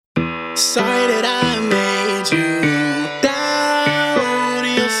Sorry that I made you doubt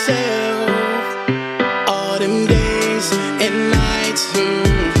yourself all them days and nights.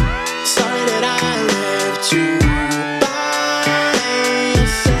 Sorry that I left you by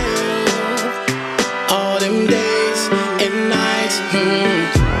yourself all them days and nights.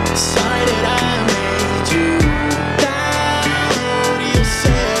 Sorry that I made you doubt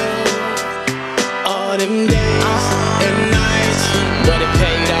yourself all them days and nights. But it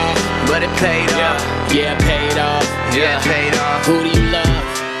paid off. But it paid off. Yeah, it paid off. Yeah, it paid off. Who do you love?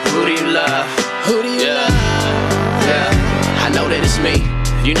 Who do you love? Who do you love? Yeah, I know that it's me.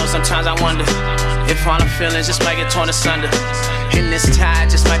 You know, sometimes I wonder if all the feelings just might get torn asunder. And this tide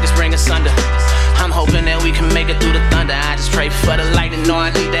just might just bring us under. I'm hoping that we can make it through the thunder. I just pray for the lightning, know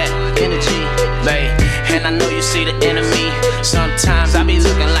I need that energy, babe. And I know you see the enemy. Sometimes I be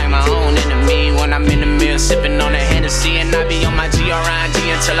looking like my own enemy when I'm in the mirror sipping on that Hennessy. And I be on my GRING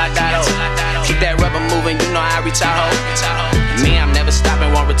until I die though. Keep that rubber moving, you know I retire. Me, I'm never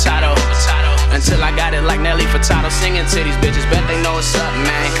stopping, won't retire until I got it like Nelly Furtado. Singing to these bitches, bet they know what's up,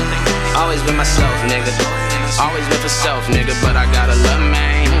 man. Always been myself, nigga. Always been for self, nigga. But I gotta love,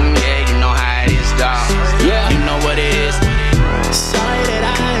 man. Yeah, you know how it is, dawg. Yeah, you know what it is. Sorry that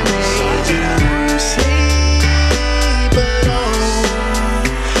I made you sleep alone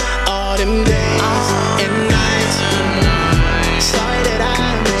all them days and nights. Sorry that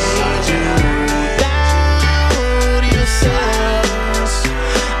I made you doubt yourself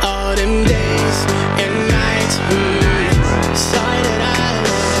all them days and nights. Sorry that I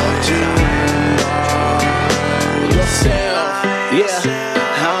left you by yourself. Yeah,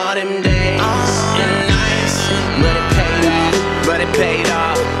 all them days and nights. But it paid off. But it paid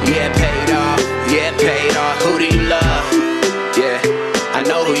off. Yeah, it paid off. Yeah, it paid off. Who do you love? Yeah, I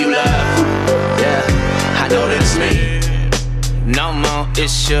know who you love. Yeah, I know that it's me. No more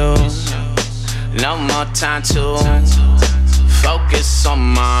issues. No more time to focus on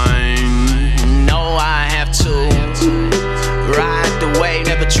mine. No, I have to ride the wave,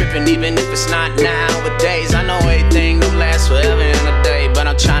 never tripping, even if it's not nowadays. I know everything don't last forever in a day, but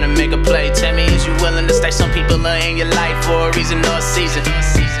I'm trying to make a play. Tell me, is you willing to stay? Some people are in your life for a reason or a season,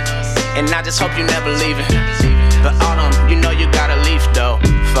 and I just hope you never leaving. But autumn, you know you gotta leave though.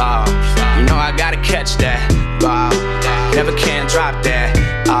 Fall, you know I gotta catch that ball. Never can drop that.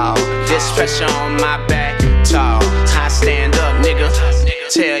 Oh, this pressure on my back, tall. I stand up, nigga.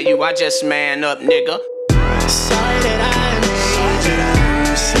 Tell you I just man up, nigga. Sorry that I made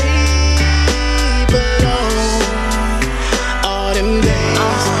you sleep alone all them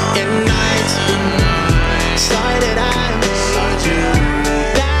days and nights. Sorry that I made you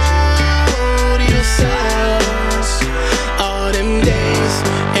doubt yourself all them days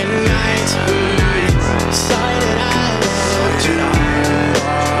and nights. Sorry that I left you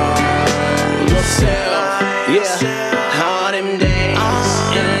yourself. Yeah, all them days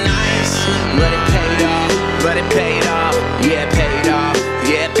and nights. But it paid off. But it paid off. Yeah, it paid off.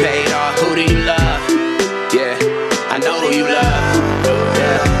 Yeah, it paid off. Who do you love? Yeah, I know who you love.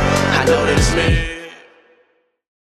 Yeah, I know that it's me.